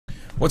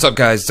What's up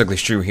guys,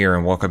 it's Drew here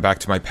and welcome back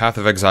to my Path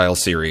of Exile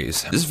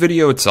series. This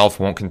video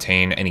itself won't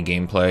contain any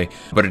gameplay,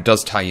 but it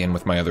does tie in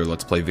with my other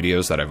Let's Play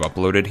videos that I've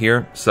uploaded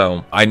here.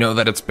 So I know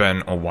that it's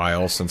been a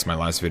while since my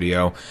last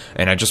video,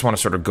 and I just want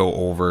to sort of go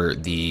over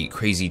the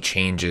crazy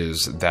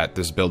changes that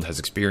this build has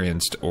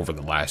experienced over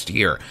the last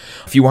year.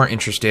 If you aren't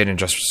interested and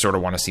just sort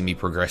of want to see me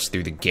progress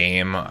through the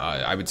game,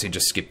 I would say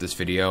just skip this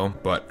video,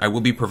 but I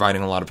will be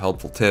providing a lot of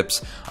helpful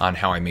tips on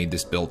how I made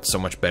this build so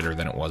much better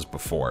than it was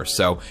before.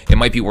 So it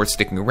might be worth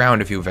sticking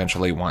around if you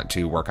eventually want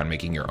to work on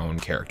making your own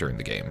character in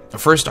the game.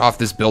 First off,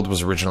 this build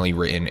was originally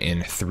written in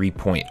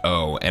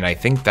 3.0, and I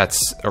think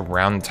that's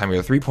around the time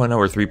of 3.0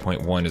 or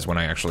 3.1 is when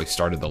I actually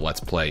started the Let's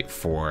Play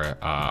for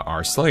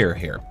our Slayer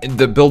here.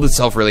 The build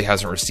itself really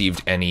hasn't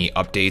received any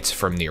updates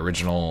from the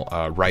original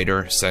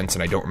writer since,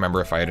 and I don't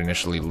remember if I had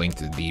initially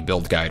linked the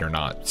build guide or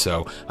not,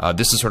 so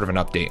this is sort of an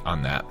update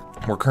on that.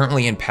 We're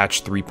currently in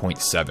patch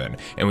 3.7,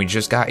 and we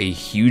just got a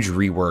huge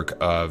rework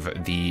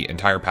of the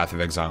entire Path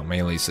of Exile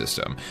melee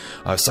system.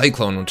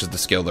 Cyclone, which is the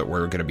skill that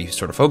we're going to be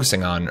sort of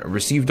focusing on,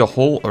 received a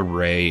whole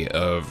array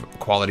of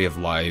quality of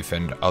life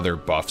and other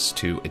buffs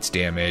to its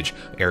damage,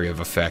 area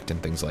of effect,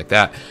 and things like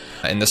that.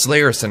 And the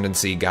Slayer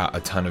Ascendancy got a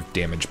ton of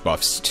damage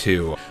buffs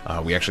too.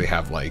 We actually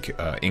have like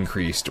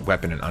increased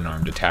weapon and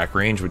unarmed attack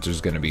range, which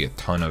is going to be a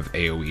ton of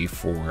AoE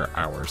for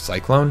our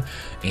Cyclone,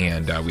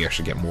 and we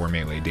actually get more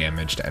melee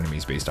damage to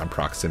enemies based on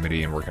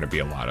proximity, and we're going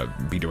to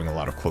be doing a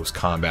lot of close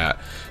combat.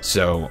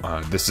 So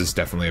this is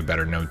definitely a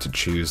better node to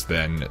choose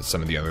than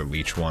some of the other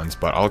leech ones,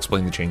 but I'll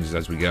explain the changes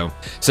as we go.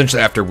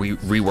 Essentially, after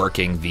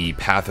reworking the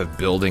Path of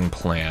Building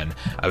plan,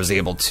 I was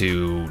able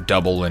to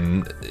double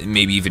and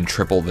maybe even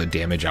triple the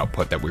damage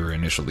output that we were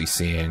initially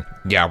seeing.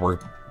 Yeah, we're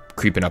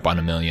creeping up on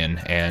 1 million,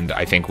 and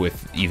I think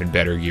with even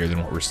better gear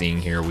than what we're seeing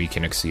here, we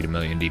can exceed 1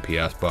 million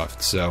DPS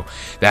buffed. So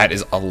that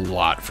is a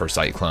lot for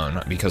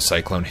Cyclone, because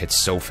Cyclone hits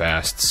so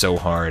fast, so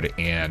hard,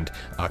 and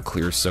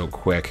clears so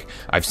quick.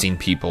 I've seen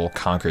people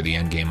conquer the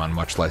endgame on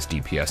much less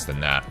DPS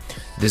than that.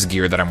 This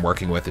gear that I'm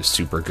working with is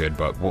super good,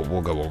 but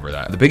we'll go over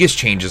that. The biggest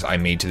changes I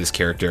made to this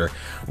character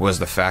was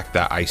the fact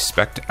that I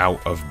spec'd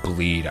out of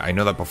Bleed. I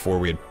know that before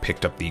we had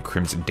picked up the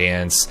Crimson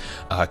Dance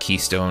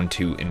keystone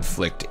to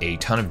inflict a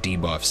ton of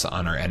debuffs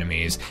on our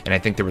enemies, and I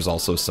think there was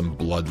also some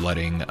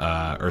bloodletting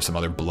or some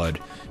other blood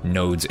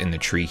nodes in the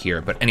tree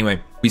here. But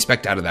anyway, we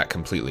spec'd out of that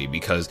completely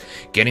because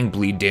getting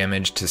bleed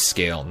damage to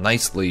scale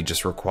nicely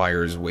just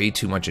requires way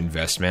too much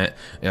investment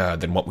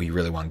than what we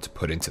really wanted to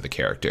put into the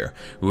character.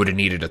 We would have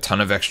needed a ton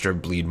of extra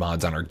bleed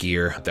mods on our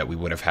gear that we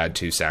would have had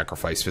to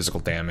sacrifice physical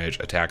damage,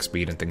 attack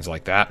speed, and things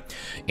like that.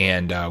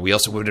 And we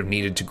also would have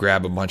needed to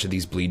grab a bunch of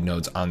these bleed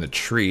nodes on the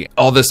tree.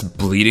 All this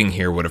bleeding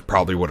here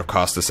probably would have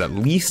cost us at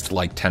least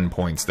like 10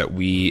 points that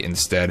we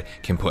instead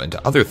can put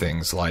into other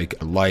things like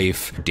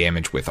life,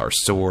 damage with our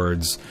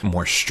swords,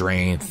 more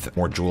strength,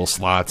 more jewel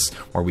slots,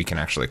 where we can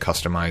actually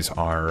customize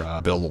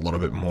our build a little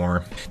bit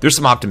more. There's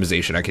some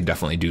optimization I could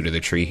definitely do to the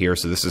tree here,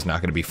 so this is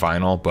not going to be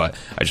final, but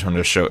I just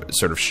wanted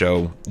to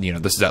show, you know,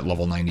 this is at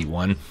level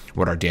 91,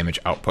 what our damage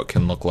output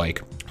can look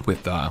like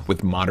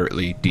with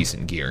moderately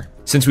decent gear.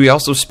 Since we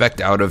also spec'd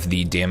out of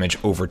the damage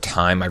over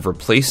time, I've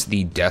replaced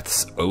the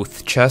Death's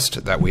Oath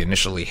chest that we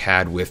initially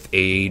had with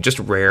a just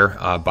rare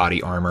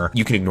body armor.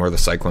 You can ignore the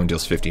Cyclone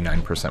deals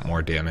 59%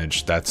 more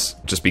damage. That's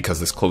just because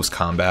this close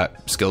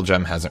combat skill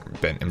gem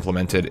hasn't been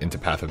implemented into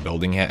Path of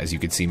Building yet. As you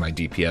can see, my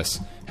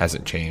DPS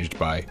hasn't changed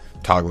by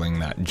toggling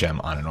that gem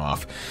on and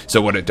off.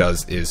 So what it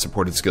does is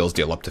supported skills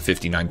deal up to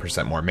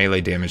 59% more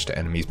melee damage to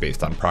enemies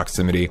based on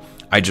proximity.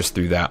 I just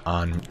threw that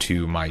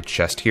onto my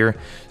chest here,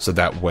 so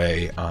that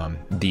way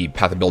the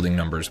Path of Building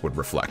numbers would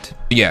reflect.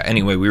 Yeah,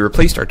 anyway, we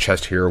replaced our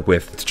chest here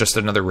with just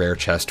another rare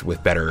chest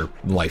with better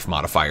life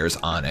modifiers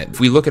on it. If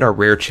we look at our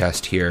rare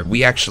chest here,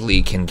 we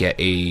actually can get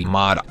a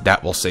mod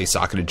that will say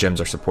socketed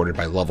gems are supported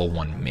by level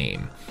 1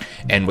 maim.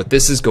 And what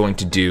this is going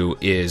to do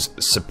is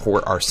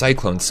support our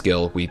Cyclone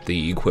skill with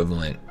the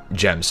equivalent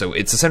gem. So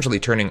it's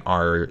essentially turning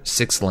our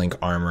 6-link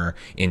armor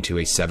into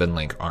a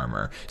 7-link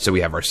armor. So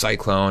we have our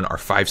Cyclone, our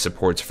 5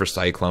 supports for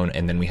Cyclone,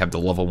 and then we have the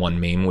level 1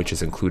 maim, which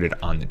is included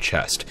on the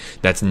chest.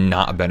 That's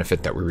not a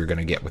benefit that we were going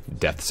to get with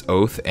Death's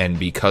Oath, and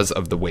because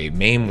of the way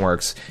maim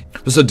works,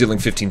 we're still dealing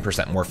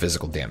 15% more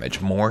physical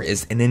damage. More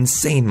is an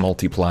insane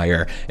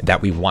multiplier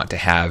that we want to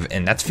have,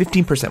 and that's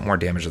 15% more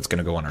damage that's going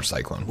to go on our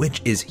Cyclone,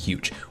 which is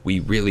huge.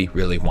 We really,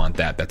 really want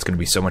that. That's going to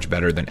be so much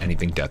better than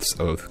anything Death's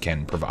Oath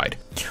can provide.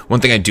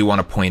 One thing I do want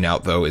to point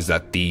out though is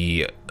that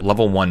the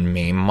level 1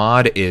 maim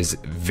mod is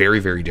very,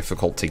 very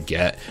difficult to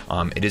get.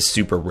 It is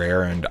super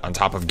rare, and on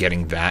top of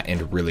getting that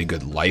and really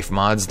good life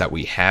mods that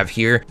we have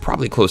here,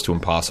 probably close to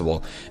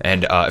impossible.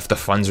 And if the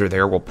funds are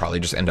there, we'll probably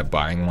just end up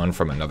buying one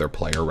from another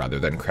player rather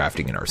than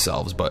crafting it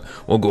ourselves. But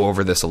we'll go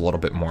over this a little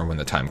bit more when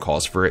the time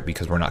calls for it,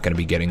 because we're not going to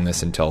be getting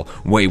this until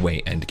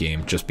way end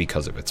game, just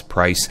because of its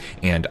price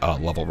and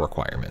level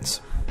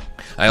requirements.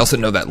 I also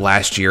know that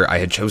last year I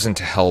had chosen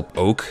to help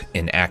Oak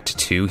in Act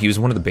 2. He was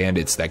one of the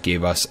bandits that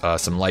gave us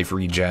some life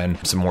regen,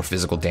 some more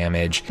physical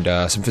damage,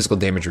 and some physical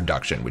damage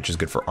reduction, which is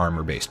good for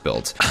armor-based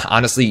builds.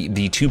 Honestly,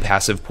 the 2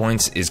 passive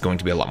points is going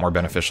to be a lot more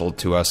beneficial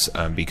to us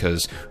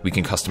because we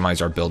can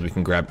customize our build. We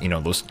can grab, you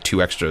know, those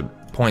 2 extra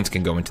points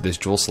can go into this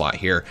jewel slot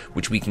here,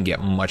 which we can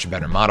get much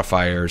better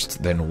modifiers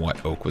than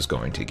what Oak was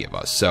going to give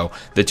us. So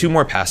the 2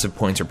 more passive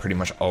points are pretty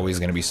much always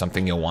going to be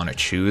something you'll want to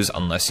choose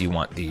unless you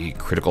want the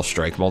critical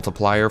strike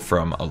multiplier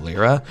from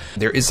Alira.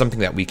 There is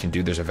something that we can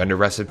do. There's a vendor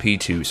recipe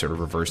to sort of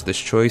reverse this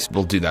choice.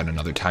 We'll do that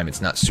another time.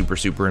 It's not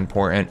super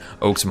important.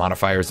 Oak's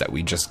modifiers that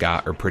we just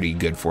got are pretty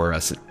good for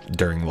us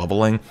during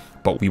leveling,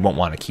 but we won't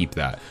want to keep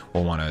that.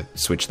 We'll want to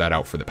switch that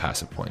out for the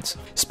passive points.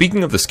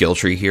 Speaking of the skill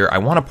tree here, I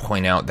want to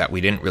point out that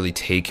we didn't really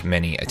take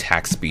many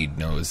attack speed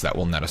nodes that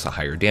will net us a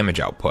higher damage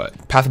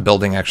output. Path of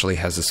Building actually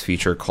has this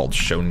feature called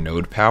Show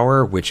Node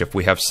Power, which if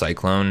we have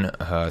Cyclone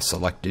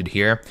selected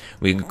here,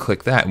 we can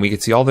click that and we can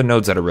see all the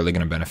nodes that are really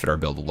going to benefit our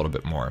build a little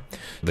bit more.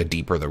 The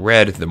deeper the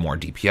red, the more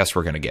DPS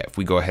we're going to get. If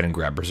we go ahead and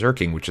grab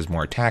Berserking, which is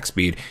more attack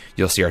speed,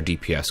 you'll see our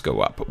DPS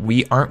go up.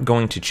 We aren't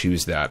going to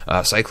choose that.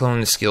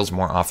 Cyclone scales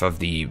more off of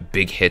the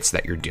big hits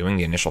that you're doing,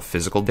 the initial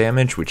physical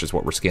damage, which is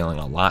what we're scaling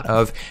a lot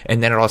of,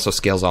 and then it also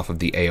scales off of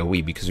the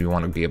AoE because we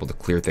want to be able to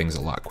clear things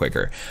a lot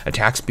quicker.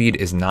 Attack speed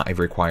is not a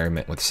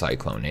requirement with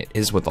Cyclone. It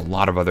is with a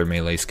lot of other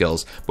melee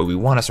skills, but we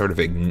want to sort of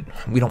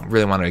we don't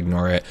really want to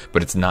ignore it,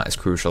 but it's not as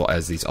crucial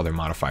as these other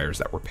modifiers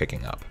that we're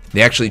picking up.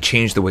 They actually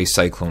changed the way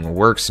Cyclone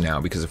works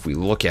now, because if we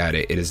look at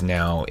it, it is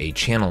now a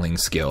channeling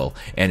skill,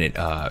 and it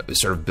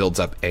sort of builds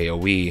up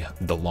AoE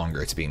the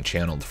longer it's being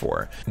channeled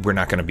for. We're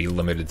not going to be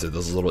limited to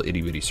this little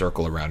itty-bitty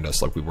circle around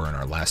us like we were in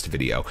our last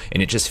video,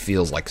 and it just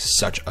feels like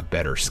such a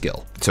better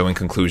skill. So in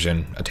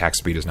conclusion, attack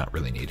speed is not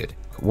really needed.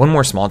 One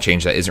more small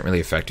change that isn't really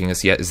affecting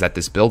us yet is that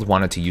this build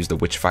wanted to use the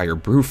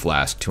Witchfire Brew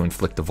Flask to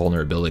inflict the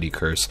vulnerability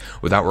curse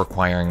without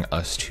requiring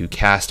us to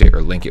cast it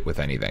or link it with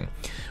anything.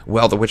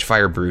 Well, the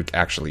Witchfire Brew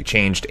actually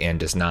changed and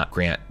does not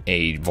grant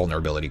a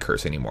vulnerability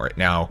curse anymore. It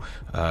now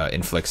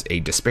inflicts a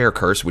despair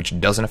curse, which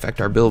doesn't affect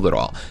our build at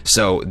all.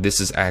 So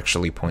this is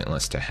actually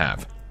pointless to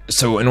have.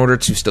 So in order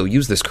to still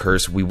use this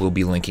curse, we will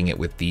be linking it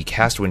with the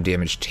cast when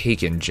damage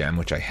taken gem,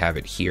 which I have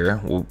it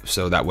here.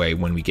 So that way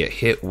when we get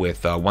hit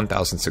with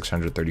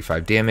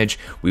 1,635 damage,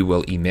 we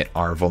will emit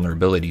our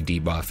vulnerability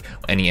debuff.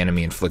 Any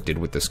enemy inflicted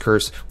with this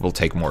curse will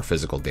take more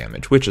physical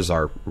damage, which is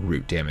our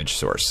root damage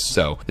source.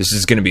 So this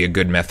is going to be a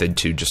good method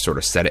to just sort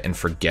of set it and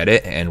forget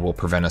it, and will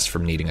prevent us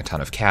from needing a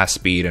ton of cast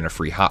speed and a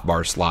free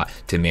hotbar slot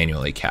to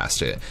manually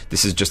cast it.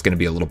 This is just going to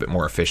be a little bit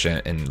more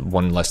efficient and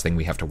one less thing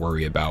we have to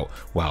worry about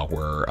while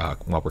we're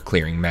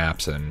clearing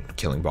maps and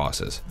killing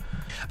bosses.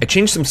 I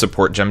changed some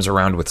support gems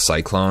around with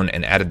Cyclone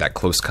and added that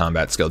close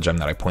combat skill gem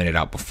that I pointed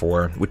out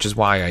before, which is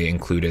why I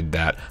included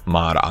that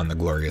mod on the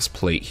Glorious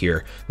Plate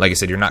here. Like I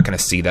said, you're not going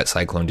to see that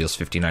Cyclone deals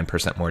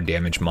 59% more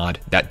damage mod.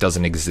 That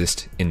doesn't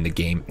exist in the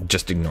game.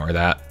 Just ignore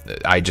that.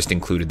 I just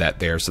included that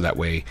there so that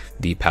way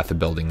the Path of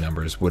Building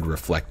numbers would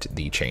reflect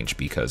the change,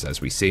 because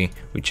as we see,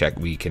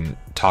 we can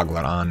toggle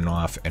it on and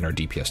off and our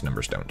DPS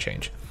numbers don't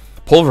change.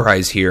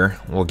 Pulverize here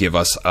will give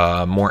us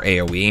more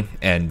AoE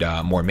and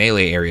more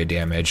melee area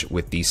damage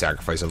with the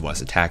sacrifice of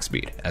less attack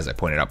speed. As I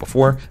pointed out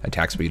before,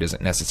 attack speed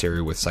isn't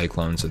necessary with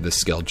Cyclone, so this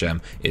skill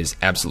gem is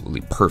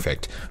absolutely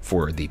perfect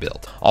for the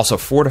build. Also,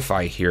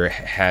 Fortify here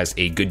has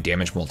a good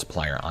damage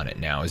multiplier on it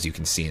now, as you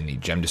can see in the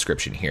gem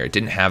description here. It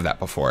didn't have that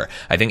before.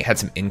 I think it had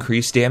some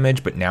increased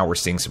damage, but now we're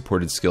seeing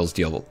supported skills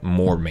deal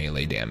more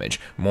melee damage.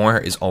 More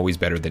is always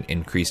better than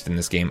increased in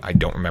this game. I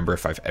don't remember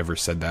if I've ever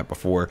said that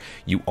before.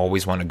 You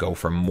always want to go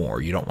for more.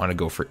 You don't want to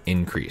go for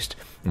increased.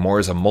 More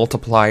is a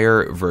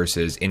multiplier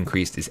versus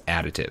increased is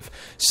additive.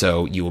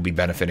 So you will be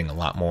benefiting a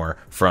lot more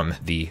from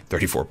the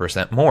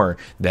 34% more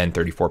than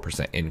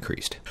 34%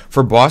 increased.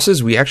 For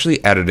bosses, we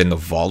actually added in the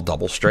Vaal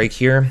Double Strike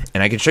here,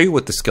 and I can show you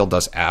what the skill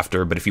does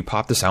after, but if you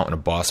pop this out in a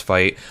boss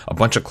fight, a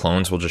bunch of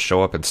clones will just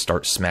show up and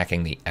start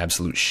smacking the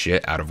absolute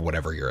shit out of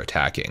whatever you're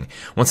attacking.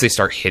 Once they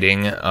start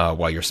hitting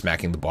while you're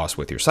smacking the boss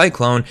with your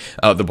Cyclone,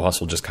 the boss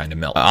will just kind of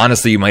melt.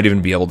 Honestly, you might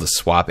even be able to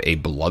swap a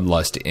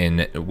Bloodlust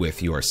in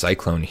with your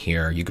Cyclone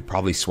here. You could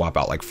probably swap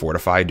out like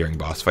Fortify during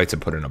boss fights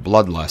and put in a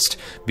Bloodlust,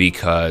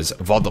 because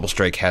Vaal Double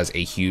Strike has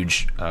a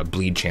huge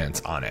bleed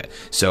chance on it.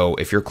 So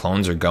if your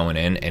clones are going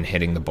in and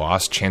hitting the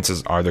boss,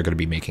 chances are they're going to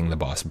be making the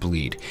boss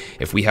bleed.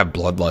 If we have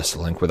Bloodlust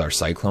linked with our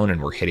Cyclone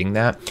and we're hitting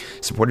that,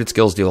 supported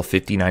skills deal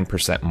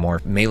 59%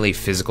 more melee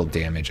physical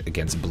damage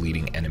against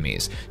bleeding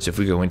enemies. So if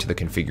we go into the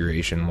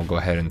configuration, we'll go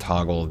ahead and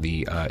toggle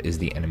the is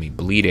the enemy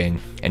bleeding,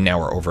 and now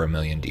we're over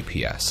 1,000,000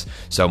 DPS.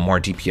 So more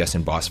DPS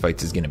in boss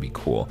fights is going to be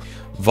cool. cool.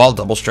 Vaal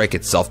Double Strike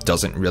itself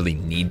doesn't really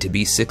need to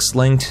be 6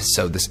 linked,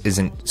 so this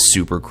isn't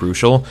super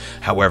crucial.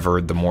 However,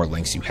 the more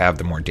links you have,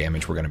 the more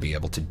damage we're going to be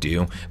able to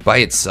do. By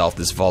itself,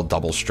 this Vaal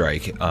Double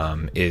Strike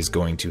is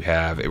going to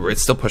have,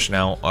 it's still pushing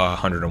out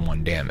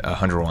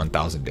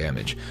 101,000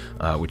 damage,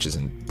 which is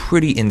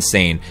pretty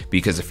insane,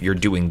 because if you're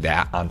doing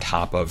that on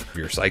top of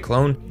your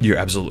Cyclone, you're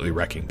absolutely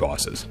wrecking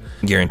bosses.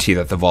 Guarantee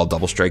that the Vaal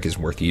Double Strike is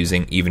worth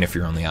using, even if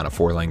you're only on a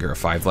 4 link or a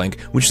 5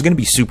 link, which is going to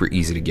be super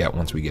easy to get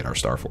once we get our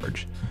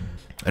Starforge.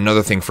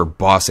 Another thing for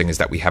bossing is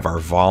that we have our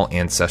Vaal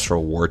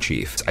Ancestral War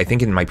Chief. I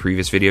think in my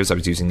previous videos I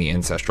was using the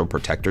Ancestral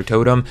Protector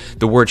Totem.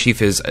 The War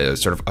Chief is a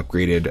sort of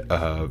upgraded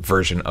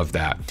version of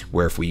that,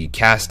 where if we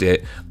cast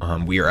it,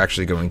 we are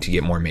actually going to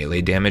get more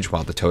melee damage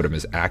while the totem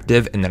is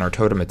active, and then our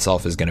totem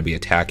itself is going to be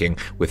attacking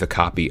with a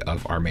copy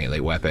of our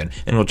melee weapon,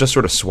 and we'll just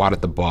sort of swat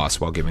at the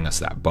boss while giving us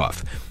that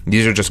buff.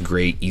 These are just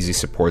great, easy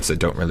supports that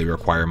don't really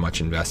require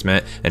much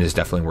investment, and is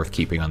definitely worth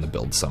keeping on the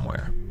build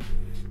somewhere.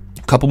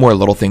 Couple more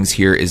little things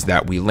here is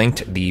that we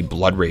linked the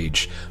Blood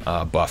Rage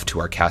buff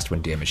to our cast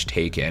when damage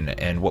taken,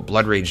 and what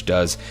Blood Rage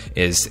does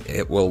is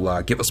it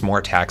will give us more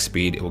attack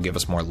speed, it will give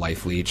us more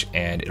life leech,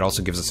 and it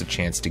also gives us a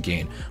chance to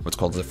gain what's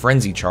called a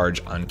Frenzy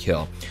Charge on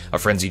kill. A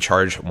Frenzy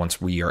Charge, once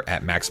we are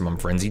at maximum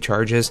Frenzy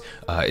Charges,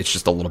 it's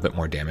just a little bit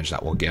more damage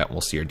that we'll get.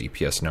 We'll see our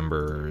DPS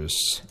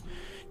numbers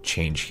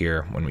change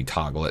here when we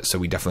toggle it, so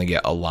we definitely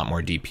get a lot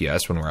more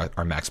DPS when we're at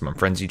our maximum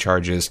frenzy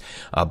charges.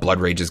 Blood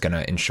Rage is going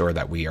to ensure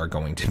that we are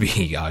going to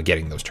be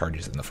getting those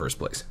charges in the first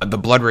place. The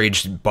Blood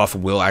Rage buff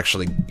will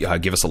actually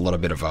give us a little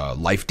bit of a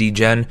life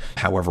degen,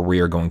 however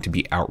we are going to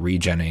be out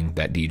regenning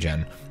that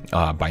degen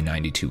by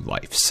 92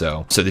 life,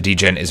 so the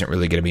degen isn't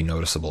really going to be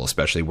noticeable,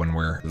 especially when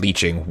we're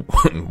leeching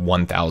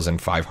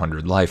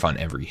 1,500 life on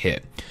every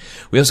hit.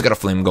 We also got a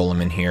Flame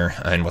Golem in here,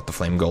 and what the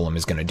Flame Golem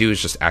is going to do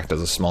is just act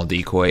as a small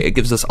decoy. It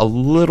gives us a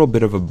little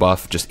bit of a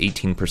buff, just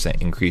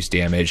 18% increased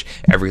damage.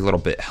 Every little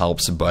bit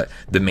helps, but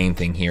the main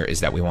thing here is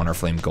that we want our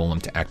Flame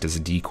Golem to act as a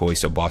decoy,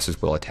 so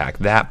bosses will attack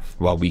that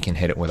while we can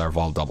hit it with our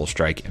Vaal Double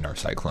Strike and our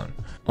Cyclone.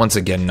 Once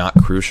again, not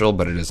crucial,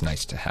 but it is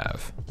nice to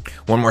have.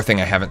 One more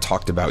thing I haven't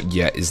talked about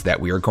yet is that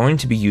we are going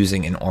to be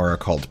using an aura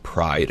called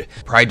Pride.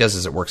 Pride does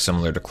is it works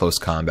similar to close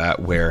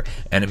combat, where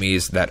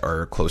enemies that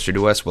are closer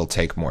to us will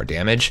take more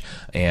damage,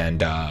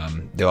 and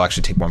they'll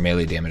actually take more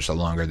melee damage the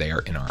longer they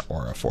are in our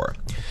aura for.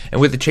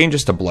 And with the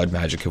changes to blood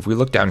magic, if we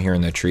look down here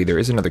in the tree, there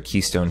is another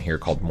keystone here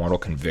called Mortal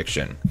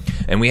Conviction,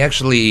 and we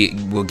actually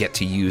will get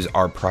to use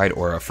our Pride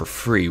aura for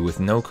free with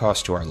no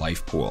cost to our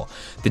life pool.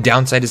 The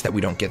downside is that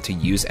we don't get to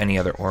use any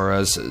other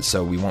auras,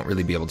 so we won't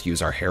really be able to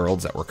use our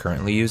heralds that we're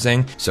currently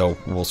using, so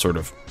we'll sort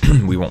of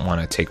we won't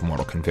want to take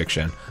Mortal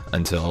Conviction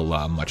until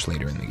much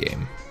later in the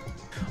game.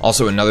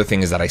 Also, another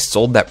thing is that I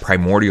sold that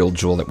primordial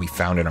jewel that we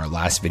found in our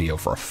last video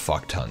for a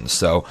fuck ton.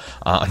 So,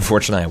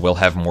 unfortunately, I will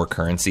have more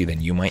currency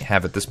than you might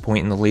have at this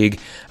point in the league.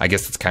 I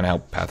guess that's kind of how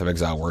Path of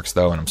Exile works,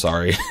 though, and I'm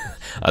sorry.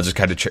 I'll just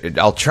kind of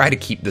I'll try to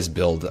keep this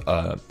build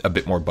a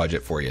bit more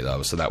budget for you,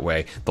 though, so that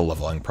way the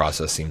leveling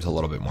process seems a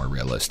little bit more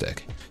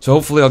realistic. So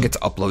hopefully I'll get to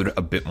upload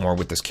a bit more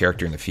with this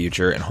character in the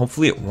future, and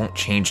hopefully it won't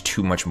change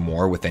too much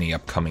more with any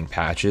upcoming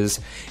patches.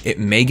 It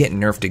may get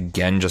nerfed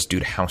again just due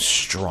to how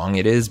strong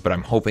it is, but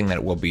I'm hoping that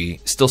it will be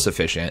still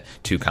sufficient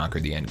to conquer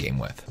the end game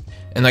with.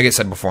 And like I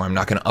said before, I'm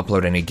not going to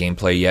upload any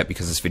gameplay yet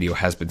because this video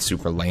has been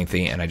super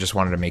lengthy, and I just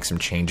wanted to make some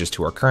changes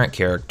to our current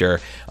character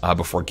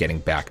before getting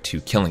back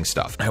to killing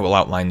stuff. I will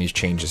outline these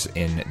changes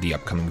in the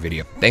upcoming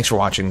video. Thanks for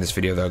watching this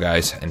video though,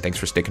 guys, and thanks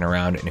for sticking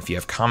around. And if you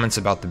have comments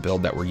about the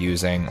build that we're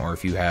using, or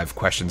if you have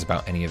questions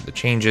about any of the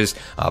changes,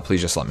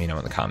 please just let me know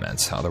in the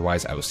comments.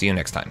 Otherwise, I will see you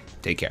next time.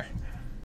 Take care.